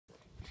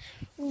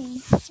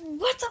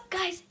What's up,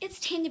 guys? It's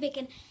Tanya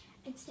Bacon,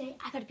 and today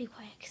I gotta be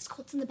quiet because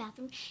Colt's in the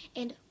bathroom,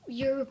 and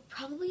you're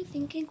probably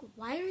thinking,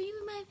 why are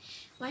you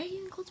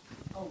in Colt's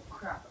bathroom? Oh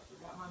crap! I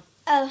forgot mine.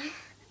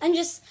 I'm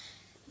just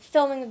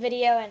filming a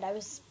video, and I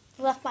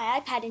left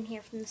my iPad in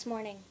here from this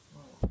morning.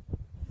 Oh.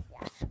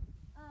 Yeah.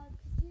 I'm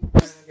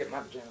gonna get my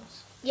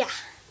pajamas. Yeah.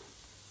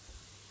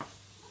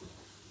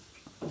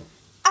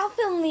 I'll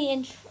film the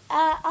intro.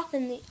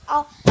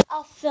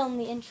 I'll film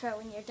the intro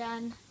when you're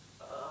done.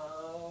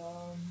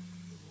 What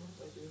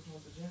do I do with my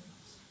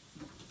pajamas?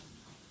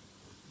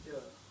 Yeah.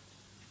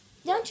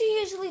 Don't you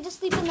usually just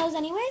sleep in those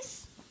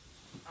anyways?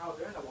 Oh,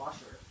 they're in the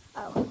washer.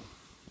 Oh.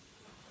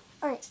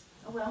 Alright.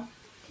 Oh well.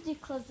 Could you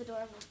close the door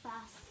real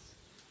fast?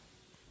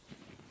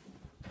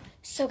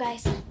 So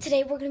guys,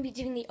 today we're going to be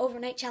doing the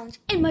overnight challenge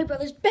in my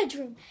brother's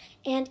bedroom.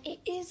 And it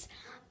is,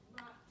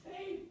 I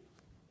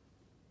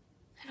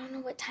don't know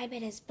what time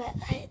it is, but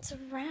it's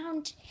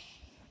around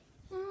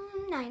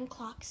 9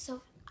 o'clock.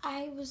 So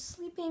I was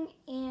sleeping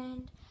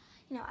and,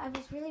 I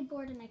was really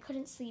bored and I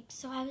couldn't sleep.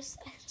 So I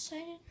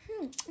decided,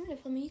 I'm going to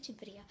film a YouTube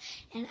video.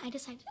 And I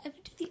decided I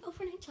would do the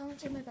overnight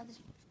challenge in my brother's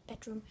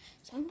bedroom.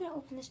 So I'm going to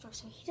open this door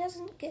so he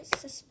doesn't get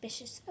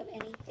suspicious of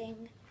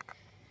anything.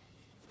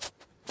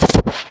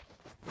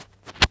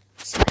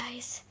 So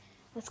guys,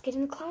 let's get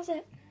in the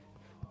closet.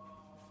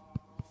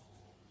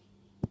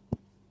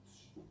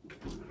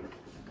 Here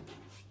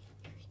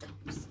he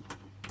comes.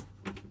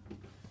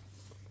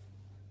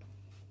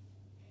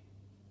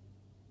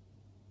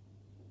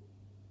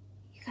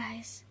 You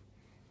guys,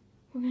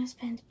 we're gonna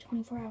spend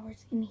 24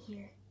 hours in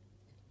here.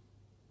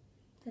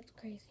 That's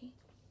crazy.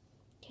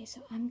 Okay,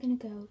 so I'm gonna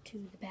go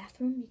to the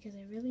bathroom because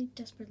I really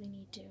desperately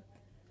need to.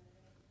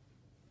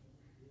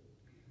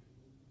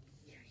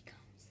 Here he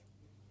comes.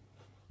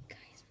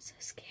 Guys, I'm so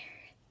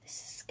scared. This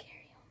is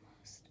scary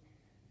almost.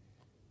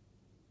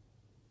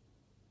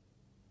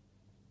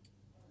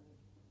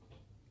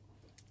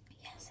 He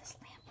has his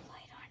lamp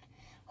light on.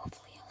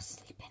 Hopefully he'll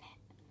sleep in it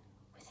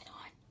with it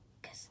on,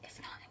 because if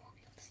not, I won't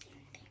be able to see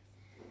anything.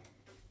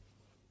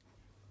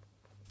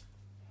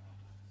 So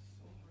hard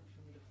for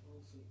me to fall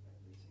asleep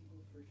every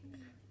single freaking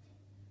night.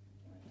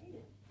 I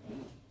hate it.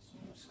 So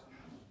much stuff.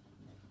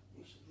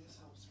 Usually this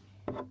helps me.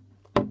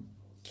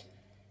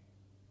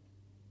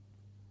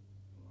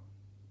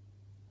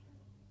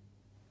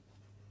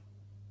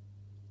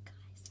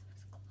 Guys, that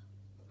was close.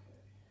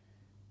 Okay.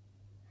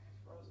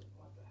 Frozen.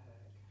 What the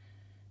heck?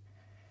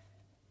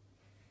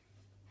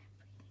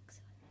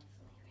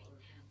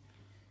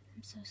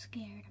 I'm so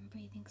scared. I'm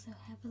breathing so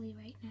heavily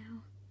right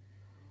now.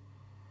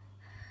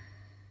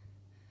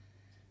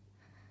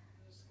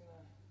 I'm just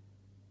gonna.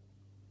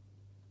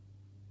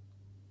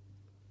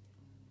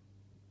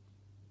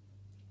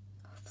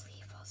 Hopefully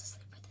he falls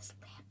asleep with his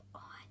lamp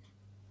on.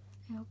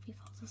 I hope he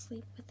falls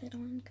asleep with it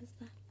on, because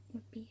that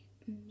would be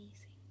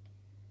amazing.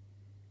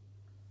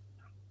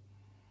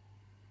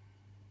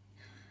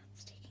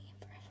 It's taking him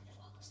forever to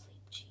fall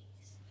asleep.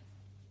 Jeez.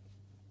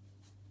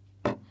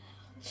 That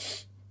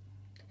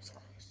was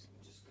close.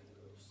 I'm just gonna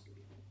go to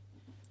sleep.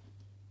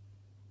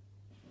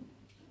 I'm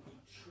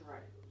gonna try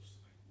to go to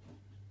sleep.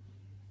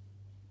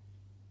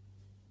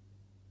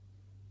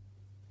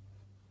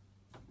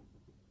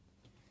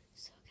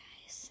 So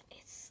guys,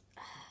 it's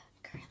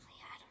currently,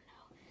 I don't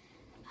know,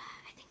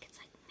 I think it's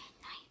like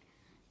midnight.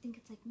 I think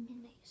it's like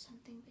midnight or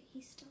something, but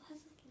he still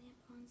has his lamp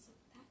on, so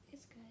that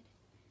is good. And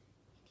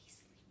he's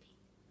sleeping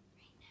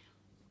right now.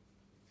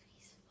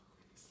 So he's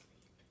fallen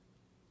asleep.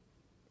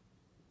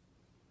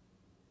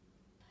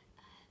 But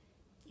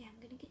yeah, I'm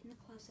gonna get in the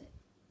closet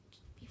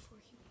before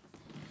he wakes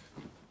up.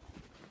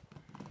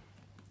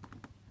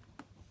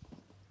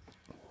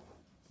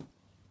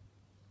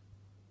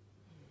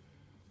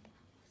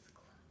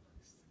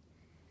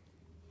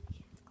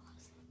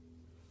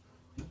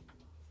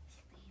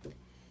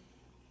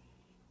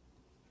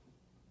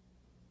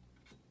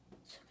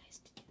 So guys,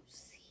 did you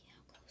see how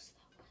close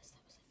that was?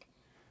 That was like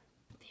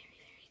very,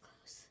 very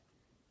close.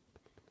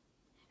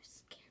 I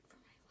was scared for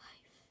my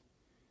life.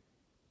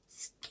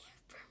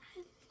 Scared for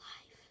my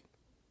life.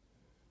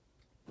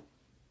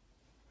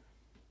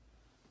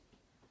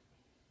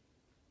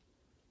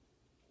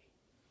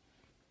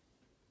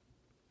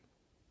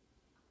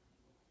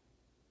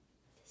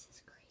 This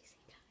is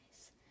crazy,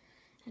 guys.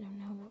 I don't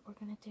know what we're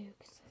gonna do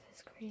because this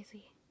is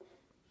crazy.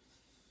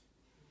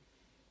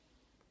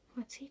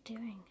 What's he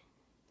doing?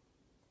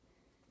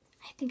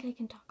 I think I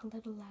can talk a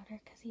little louder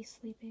because he's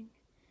sleeping.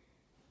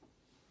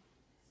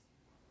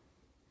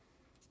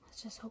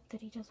 Let's just hope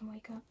that he doesn't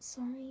wake up.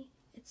 Sorry,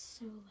 it's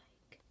so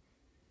like...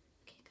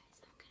 Okay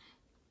guys,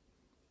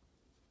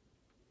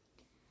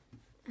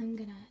 I'm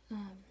gonna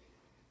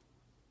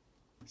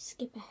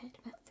skip ahead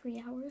about 3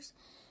 hours.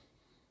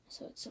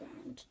 So it's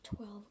around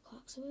 12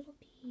 o'clock, so it'll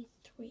be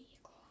 3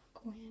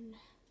 o'clock when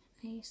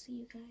I see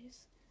you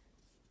guys.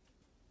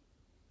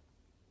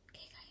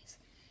 Okay guys,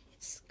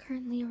 it's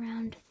currently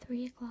around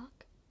 3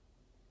 o'clock.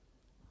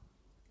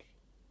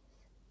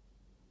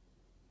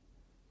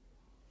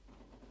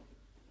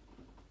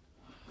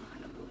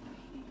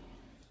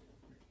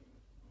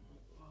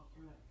 Oh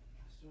crap.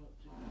 throw it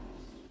too fast.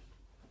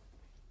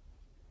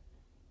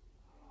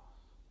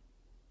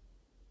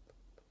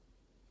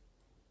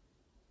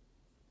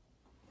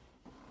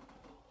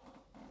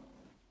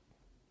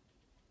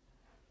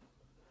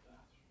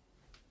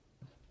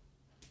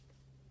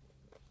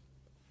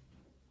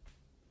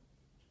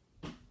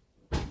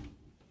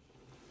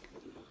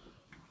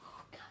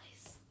 Oh,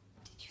 guys,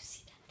 did you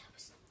see that? That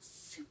was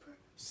super,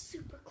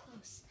 super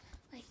close.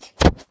 Like,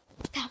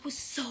 that was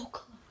so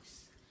close.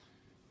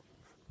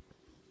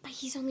 But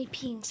he's only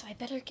peeing, so I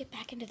better get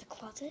back into the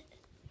closet.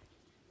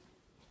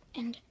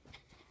 And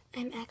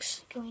I'm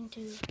actually going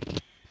to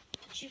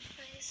put you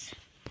guys.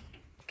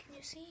 Can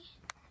you see?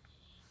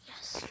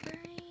 Yes,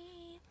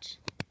 right.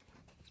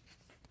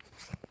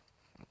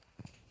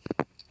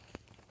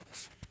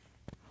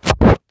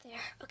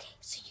 There. Okay,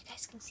 so you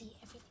guys can see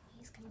everything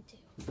he's gonna do.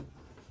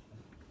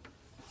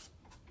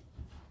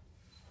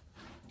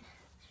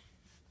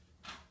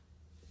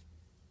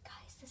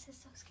 Guys, this is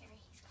so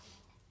scary. He's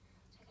coming.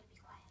 So I gotta be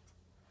quiet.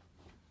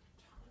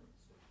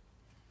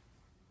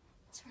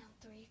 It's around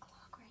 3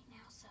 o'clock right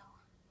now, so.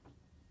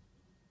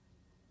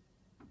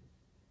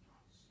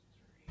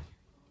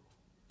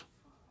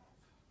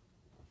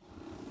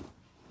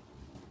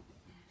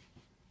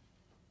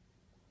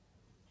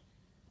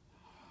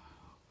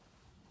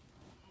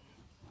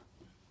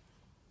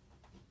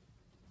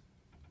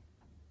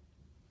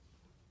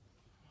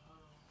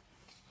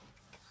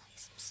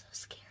 Guys, I'm so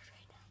scared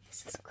right now.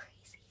 This is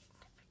crazy.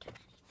 I've never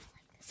done anything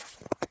like this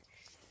before.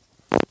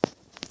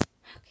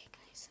 Okay,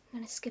 guys, I'm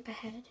gonna skip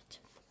ahead to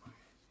 4.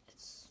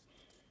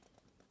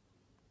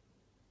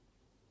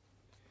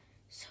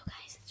 So,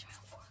 guys, it's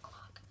around 4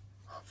 o'clock.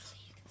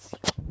 Hopefully you can see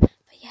me.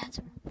 But yeah, it's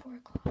around 4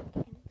 o'clock,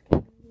 and it's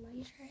getting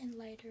lighter and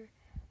lighter.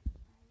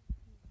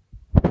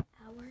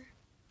 Hour.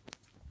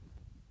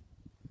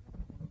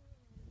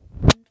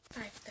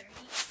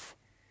 5:30.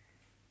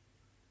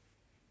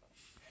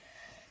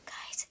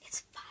 Guys,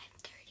 it's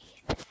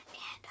 5:30, and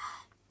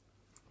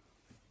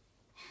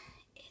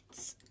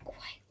it's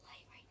quite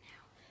light right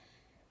now.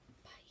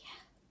 But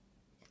yeah,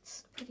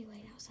 it's pretty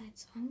light outside,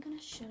 so I'm gonna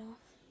shut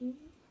off.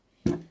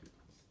 That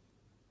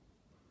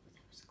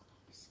was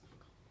close.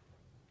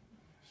 I'm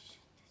gonna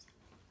shut this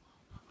off.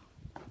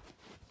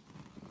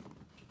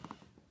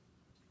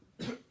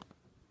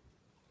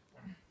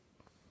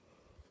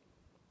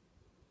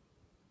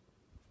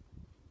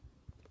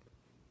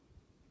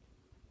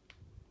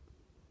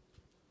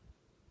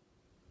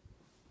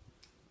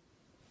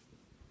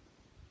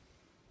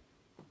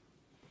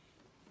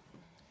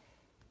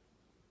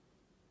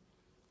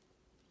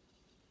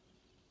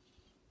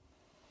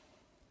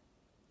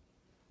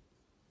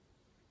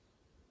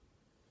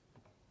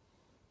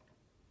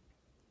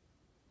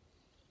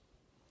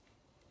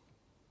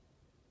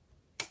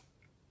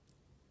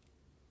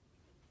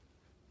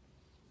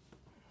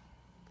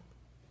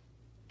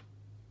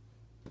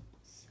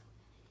 So,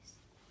 guys.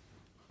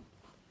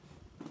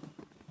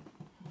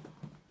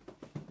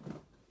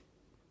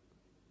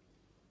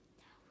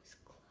 That was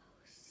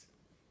close.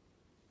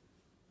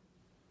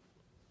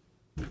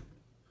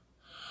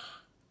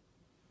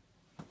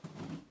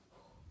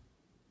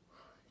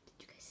 Did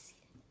you guys see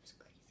that? That was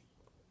crazy.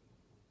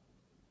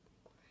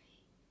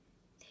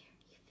 Right there,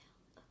 he fell.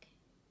 Okay.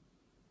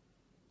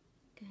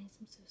 Guys,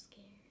 I'm so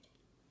scared.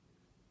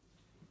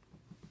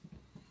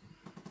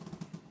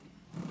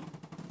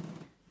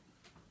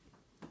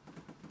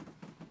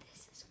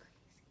 This is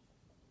crazy.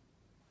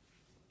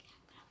 Okay,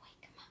 I'm gonna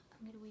wake him up.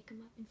 I'm gonna wake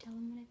him up and tell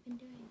him what I've been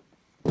doing.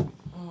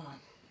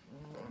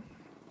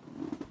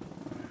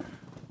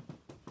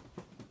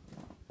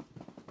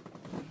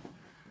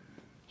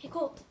 Hey,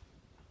 Colt.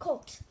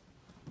 Colt.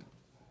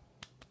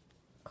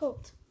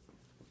 Colt.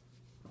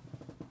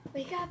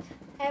 Wake up.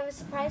 I have a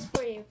surprise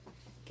for you.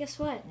 Guess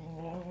what?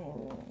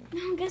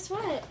 No, guess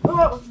what?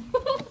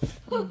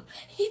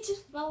 He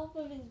just fell off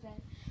of his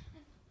bed.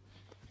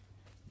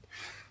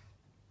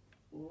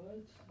 What are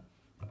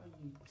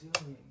you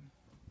doing?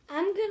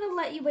 I'm gonna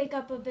let you wake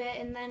up a bit,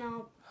 and then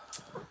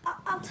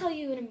I'll tell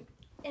you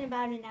in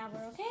about an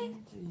hour, okay?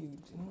 What are you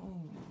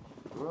doing?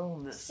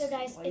 Bro, So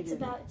guys, it's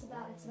about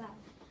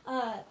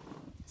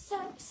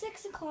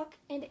 6 o'clock,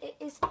 and it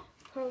is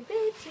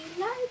probability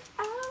light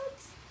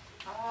out.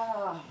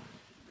 Ah.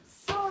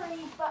 Sorry,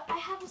 but I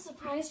have a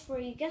surprise for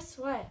you. Guess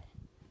what?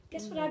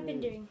 Guess what I've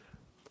been doing?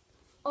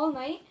 All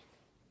night,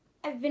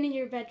 I've been in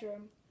your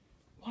bedroom.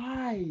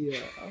 Why?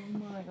 Oh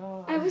my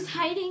god. I was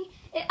hiding.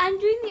 I'm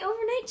doing the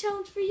overnight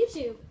challenge for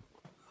YouTube.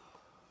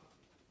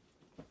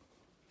 You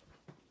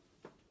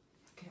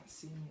can't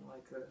see me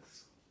like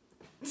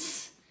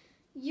this.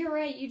 You're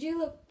right. You do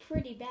look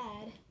pretty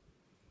bad.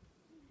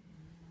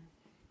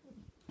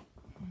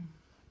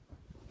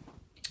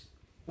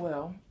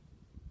 Well.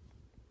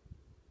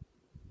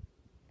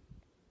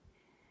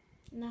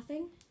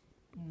 Nothing?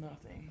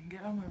 Nothing.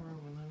 Get out of my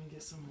room and let me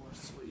get some more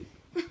sleep.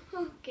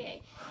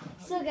 Okay.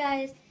 So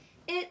guys,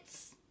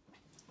 it's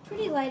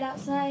pretty light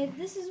outside.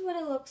 This is what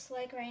it looks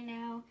like right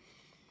now.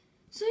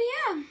 So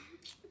yeah.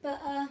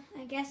 But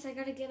I guess I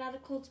gotta get out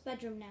of Colt's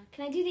bedroom now.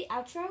 Can I do the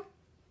outro?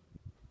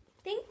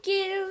 Thank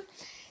you.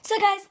 So So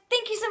guys,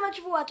 thank you so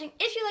much for watching.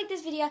 If you like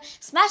this video,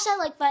 smash that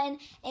like button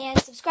and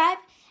subscribe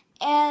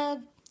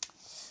and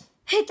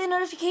hit the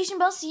notification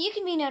bell so you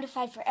can be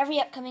notified for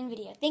every upcoming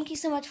video. Thank you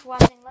so much for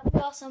watching. Love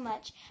you all so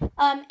much.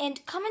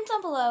 And comment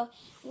down below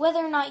whether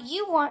or not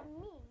you want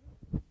me.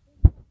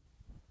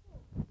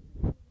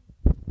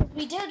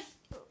 He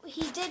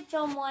did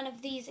film one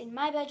of these in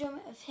my bedroom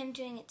of him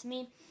doing it to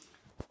me.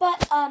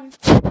 But I'm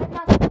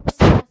not going to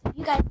post it unless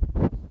you guys